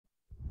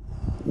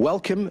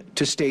Welcome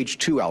to Stage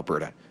 2,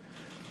 Alberta.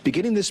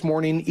 Beginning this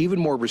morning, even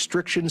more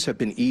restrictions have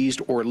been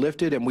eased or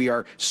lifted, and we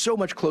are so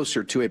much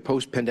closer to a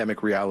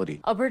post-pandemic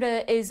reality.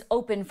 Alberta is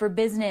open for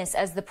business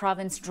as the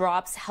province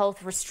drops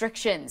health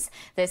restrictions.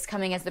 This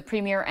coming as the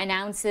Premier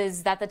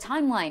announces that the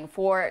timeline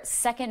for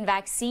second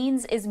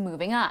vaccines is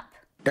moving up.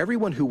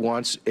 Everyone who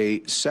wants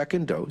a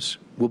second dose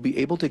will be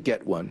able to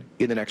get one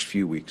in the next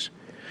few weeks.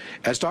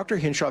 As Dr.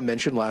 Hinshaw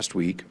mentioned last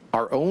week,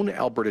 our own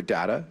Alberta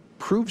data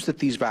proves that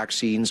these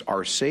vaccines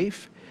are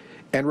safe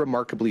and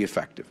remarkably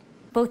effective.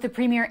 Both the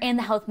Premier and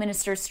the Health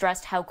Minister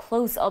stressed how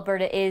close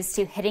Alberta is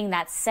to hitting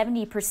that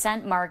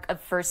 70% mark of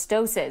first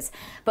doses.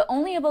 But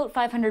only about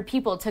 500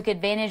 people took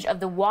advantage of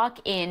the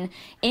walk-in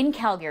in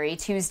Calgary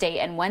Tuesday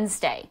and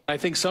Wednesday. I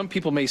think some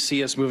people may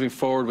see us moving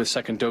forward with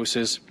second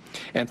doses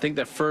and think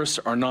that firsts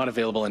are not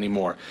available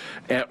anymore,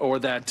 or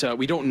that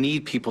we don't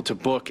need people to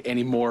book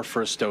any more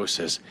first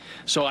doses.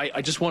 So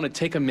I just want to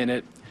take a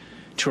minute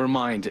to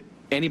remind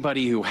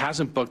anybody who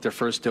hasn't booked their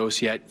first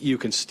dose yet, you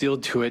can still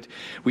do it.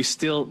 We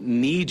still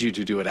need you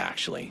to do it,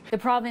 actually. The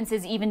province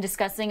is even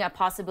discussing a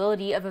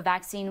possibility of a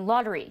vaccine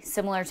lottery,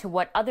 similar to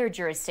what other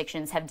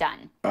jurisdictions have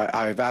done.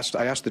 I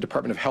asked the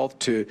Department of Health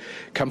to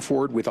come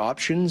forward with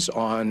options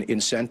on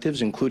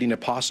incentives, including a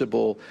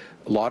possible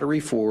lottery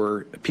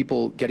for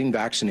people getting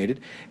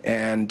vaccinated,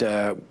 and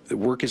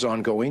work is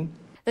ongoing.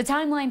 The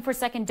timeline for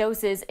second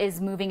doses is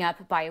moving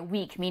up by a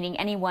week, meaning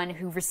anyone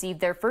who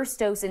received their first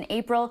dose in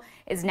April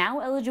is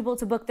now eligible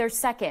to book their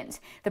second.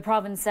 The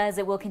province says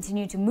it will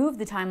continue to move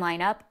the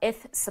timeline up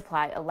if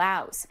supply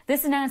allows.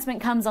 This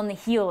announcement comes on the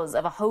heels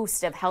of a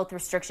host of health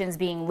restrictions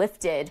being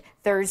lifted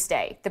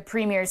Thursday. The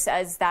Premier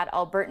says that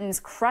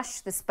Albertans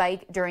crushed the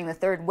spike during the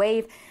third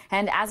wave,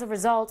 and as a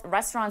result,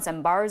 restaurants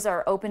and bars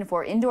are open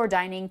for indoor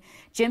dining,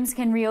 gyms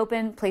can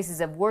reopen,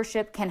 places of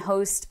worship can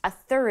host a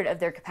third of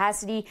their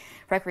capacity,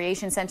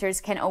 recreation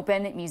centers can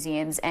open,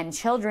 museums and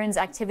children's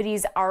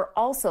activities are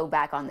also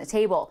back on the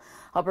table.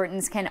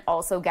 Albertans can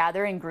also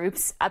gather in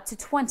groups up to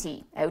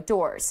 20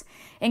 outdoors.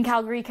 In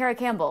Calgary, Kara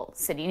Campbell,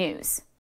 City News.